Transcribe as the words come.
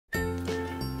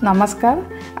नमस्कार।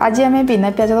 आज आम बिना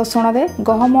प्याज रसुण रे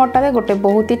गहम अटारे गोटे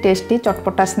बहुत ही टेस्टी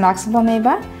चटपटा स्नैक्स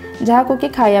बनैबा जहाँ कि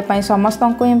खायापाई समस्त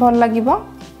को ही भल लगे।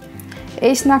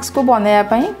 यही स्नैक्स को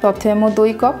बनैवाई प्रथम मु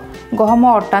 2 कप गहम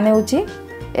अटा नेउची।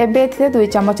 एबे एथिरे 2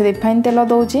 चमच रिफाइन तेल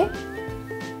दौची,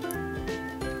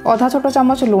 आधा छोट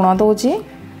चमच लुण दौची,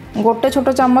 गोटे छोट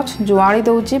चमच जुआली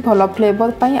दौची भल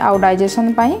फ्लेवर पाई आउ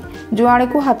डाइजेशन पाई। जुआली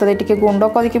को हाथ में टिके गुंड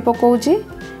करके पकाउची।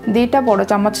 2टा बड़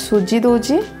चमच सुजी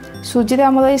दौची। सुजी रे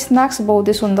हमर स्नैक्स बहुत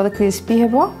ही सुंदर क्रिस्पी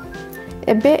हेबो।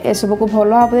 एबे ए सब को भल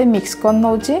भाव में मिक्स कर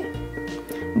नौची।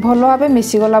 भल भाव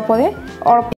मिसी गला परे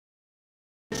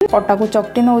अल्प अटा को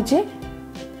चकटी नौची।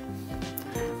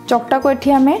 चकटा को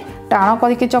एठी आमे टाण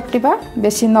करके चकटिबा,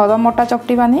 बेसी नरम अटा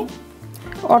चकटिबानी।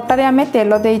 अटारे आमे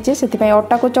तेल देइचे, सेति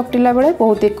अटा को चकटिला बेले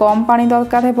बहुत ही कम पानी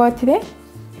दरकार हेबो एथिरे।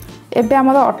 एबे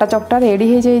हमर अटा चकटा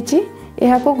रेडी हो जाइछि।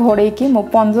 यह घोड़े की मु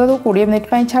 15 ରୁ 20 मिनिट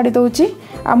पर छाड़ी दूची।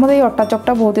 आमर ये अटा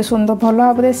चकटा बहुत ही सुंदर भल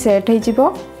भाव में सेट हो।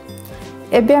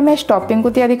 एबे आमे स्टफिंग को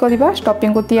तैयारी करबा।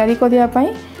 स्टफिंग को तैयारी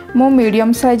करने मु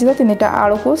मीडियम साइज रो 3टा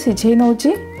आलू को सिझे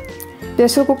नौची।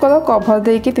 प्रेसर कुकर कभर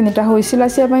देकी 3टा हुइसिल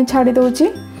आसिया छाड़ी दूची।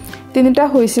 3टा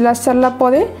हुइसिल आसी सारा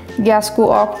पर गैस को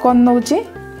ऑफ कर नौची।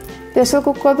 प्रेसर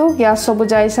कुकर रू गैस सब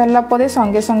जाई सारा पर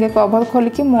संगे संगे कभर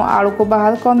खोलिकी मु आलू को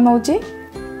बाहर कर नौची।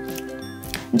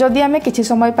 जदि आमे किछि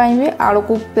समय पाई भी आलू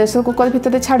को प्रेसर कुकर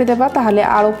भितर छाड़ीदेबा ताहले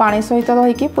आलू पानी सहित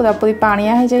रहीकि पूरापूरी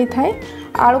पानिया हो जाई थाए।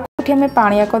 आलू को आमे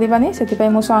पानिया करबानी, सेति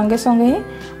मु संगे संगे ही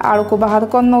आलू को बाहर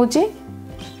कर नौची।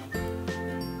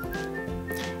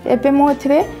 एबे मु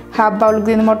एथिरे हाफ बाउल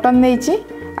ग्रीन मटर नेइची।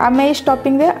 आमे ई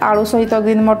स्टफिंग रे आलू सहित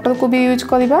ग्रीन मटर को भी यूज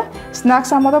करबा।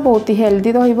 स्नैक्स हमर बहुत ही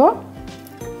हेल्दी रहिबो।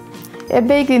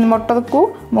 एबे ग्रीन मटर को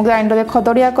मु ग्राइंडर रे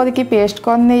खदड़िया करके पेस्ट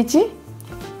कर नेइची।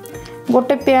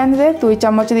 गोटे पैन रे 2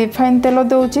 चमच रिफाइन तेल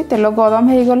दौची। तेल गरम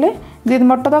हो गले ग्रीन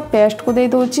मटर पेस्ट को दे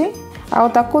दौची आउ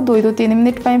ताको 2 ରୁ 3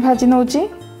 मिनिट पई भाजी नौची।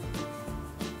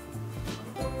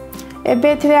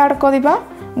 एबे एथिरे ऐड करबा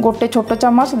गोटे छोट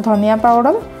चमच धनिया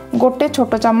पाउडर, गोटे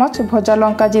छोट चमच भजा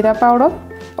लंका जीरा पाउडर,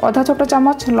 आधा छोट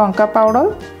चमच लंका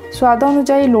पाउडर, स्वाद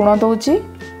अनुसार लुण दौची,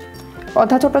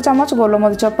 आधा छोट चमच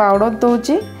गोलमरीच पाउडर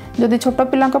दौची। जदि छोट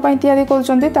पिलांक पई तैयारी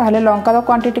करूचंती ताहले लंकार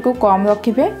क्वांटिटी को कम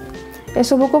रखिबे। ए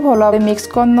सब को भल भाव मिक्स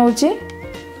कर नौची।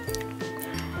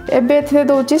 एबे एथिरे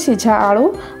दौची सिझा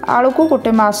आलू। आलू को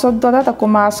गोटे मासर द्वारा ताको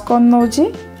मास कर नौची।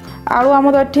 आलू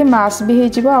हमर एठी मास भी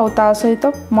हेजिबो आउ ता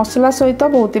सहित मसला सहित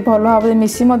बहुत ही भल भाव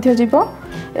मिसी मध्य जिवो।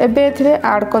 एबे एथिरे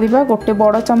ऐड करबा गोटे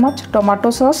बड़ चमच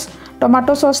टमाटो सॉस।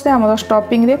 टमाटो सॉस रे हमर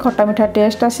स्टफिंग रे खट्टा मिठा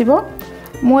टेस्ट आसीबो।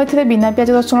 मु एथिरे बिना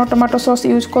प्याज रसुण टमाटो सॉस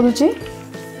यूज करूची।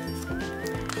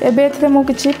 एबे एथिरे मु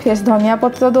किछि फ्रेश धनिया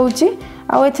पत्र दौची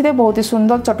आउ एथिरे बहुत ही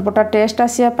सुंदर चटपटा टेस्ट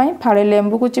आसिया पई फाळे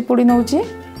लेंबू को चिपुड़ी नौची।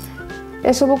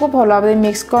 ए सब को भल भाव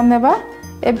मिक्स कर नेबा।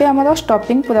 एबे हमर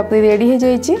स्टफिंग पूरा पूरी रेडी हो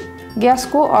जाइछि। गैस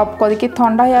को ऑफ करके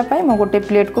ठंडा होया पई मु गोटे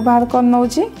प्लेट को बाहर कर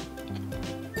नौची।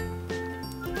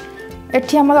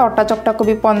 एठी हमर अटा चकटा को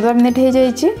भी 15 मिनिट हो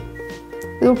जाइछि।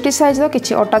 रुटी साइज रो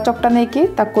किछि अटा चकटा नै कि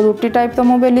ताको रुटी टाइप तो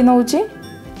मु बेली नौची।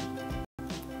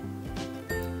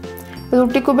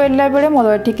 रुटी को बेलला बेले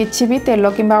मोर एठी किछि भी तेल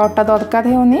किंबा अटा दरकार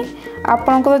हेउनी।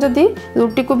 आपणकर जदि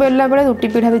रुटी को बेलला बेले रुटी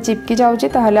पीढ़ा चिपकी जाउची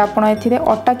ताहले आपण एथिरे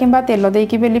अटा किंबा तेल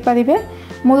देकी बेली पारिबे।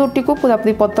 मु रुटी को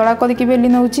पूरापूरी पतला करके बेली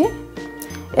नौची।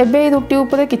 एबे रुटी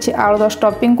ऊपर किछि आलूर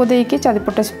स्टफिंग को देकी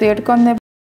चारिपटे स्प्रेड करने।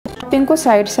 स्टफिंग को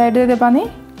साइड साइड रे देबानी।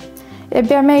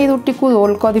 एबे हमें ए रुटी को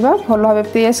रोल करबा। भल भाव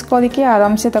प्रेस करके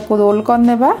आराम से ताको रोल कर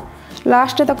नेबा।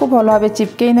 लास्ट ताको भल भाव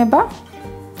चिपकेई नेबा।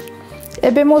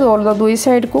 एबे मु रोल रो 2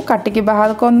 साइड को काटिकी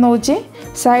बाहर कर नौची।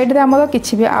 साइड रे हमर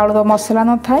किछि भी आलूर मसला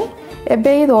न थाए।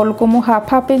 एबे ई रोल को मु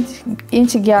हाफ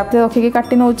इंच गैप रे रखिकी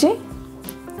काटी नौची।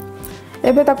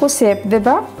 एबे ताको शेप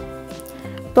देबा।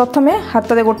 प्रथमे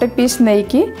हाथ रे गोटे पीस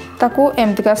नेकी ताको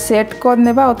एमतिका सेट कर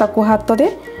नेबा और ताको हाथ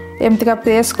रे एमतिका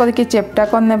प्रेस करके चेपटा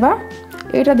कर नेबा।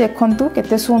 एटा देखंतु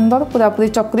केते सुंदर पूरापूरी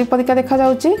चक्री परिका देखा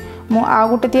जाउची। मु आ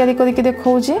गोटे तैयारी करके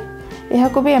देखौची। एहा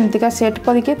को भी एमतिका सेट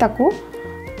करके ताको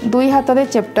 2 हाथ रे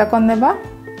चेपटा कर नेबा।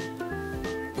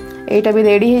 एटा भी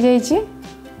रेडी हो जाइछि।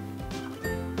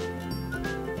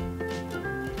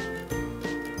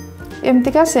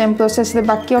 एमतिका सेम प्रोसेस रे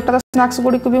बाकी अटार स्नैक्स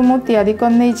गुडी को भी मु तैयारी कर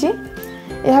नैछि।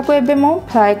 एहा को एबे मु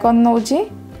फ्राई कर नौछि।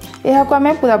 एहा को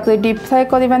हमें पूरापूरी डीप फ्राई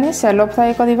करबानी, शैलो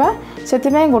फ्राई करबा। सेति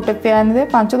में गोटे पैन रे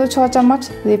 5 ରୁ 6 चमच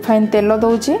रिफाइन तेल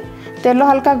दौची। तेल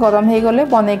हल्का गरम हो गले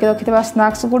बनै के रखितबा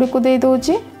स्नैक्स गुडी को दे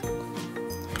दौची।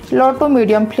 लो टू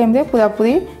मीडियम फ्लेम रे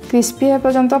पूरापूरी क्रिस्पी हे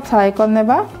पर्यंत फ्राई कर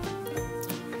नेबा।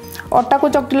 अटा को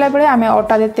चकटिला बेले आमे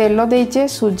अटा रे तेल देइचे,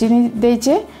 सुजी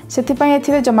देइचे, सेति पई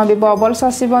एथिरे जमा भी बबल्स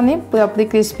आसीबनी। पूरापूरी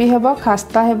क्रिस्पी हेबो,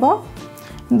 खास्ता हेबो।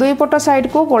 2 पट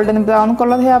साइड को गोल्डन ब्राउन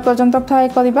कलर हेया पर्यंत फ्राई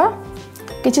करबा।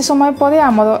 किछि समय पर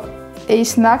आमर यही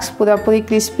स्नैक्स पूरा पूरी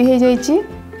क्रिस्पी हो जाइए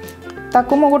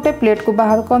ताकू मु गोटे प्लेट को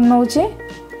बाहर कर नौची।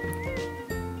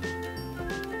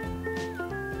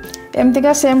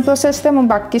 एमतीका सेम प्रोसेस रे मु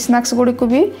बाकी स्नैक्स गुड़ी को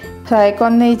भी फ्राए कर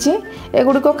नहीं।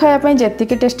 एगुड़ी को खायापाई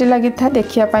जेतिकी टेस्टी लगी था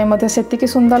देखियापाई मध्य सेतिकी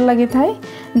सुंदर लगी थाए।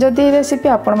 जदि ये रेसिपी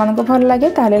आपण मानको भल लगे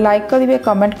ताले लाइक करिवे,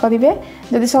 कमेंट करिवे।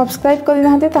 जदि सब्सक्राइब करि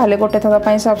नाहंते ताले गोटे थर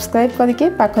पई सब्सक्राइब करिके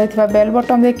पाखरे थिबा बेल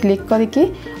बटन रे क्लिक करिके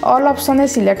ऑल ऑप्शन रे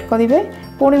सिलेक्ट करिवे।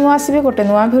 पुणी मु आसीबे गोटे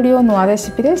नुआ वीडियो नुआ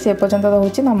रेसिपी रे। से पर्यंत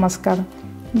रहूची नमस्कार,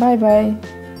 बाय बाय।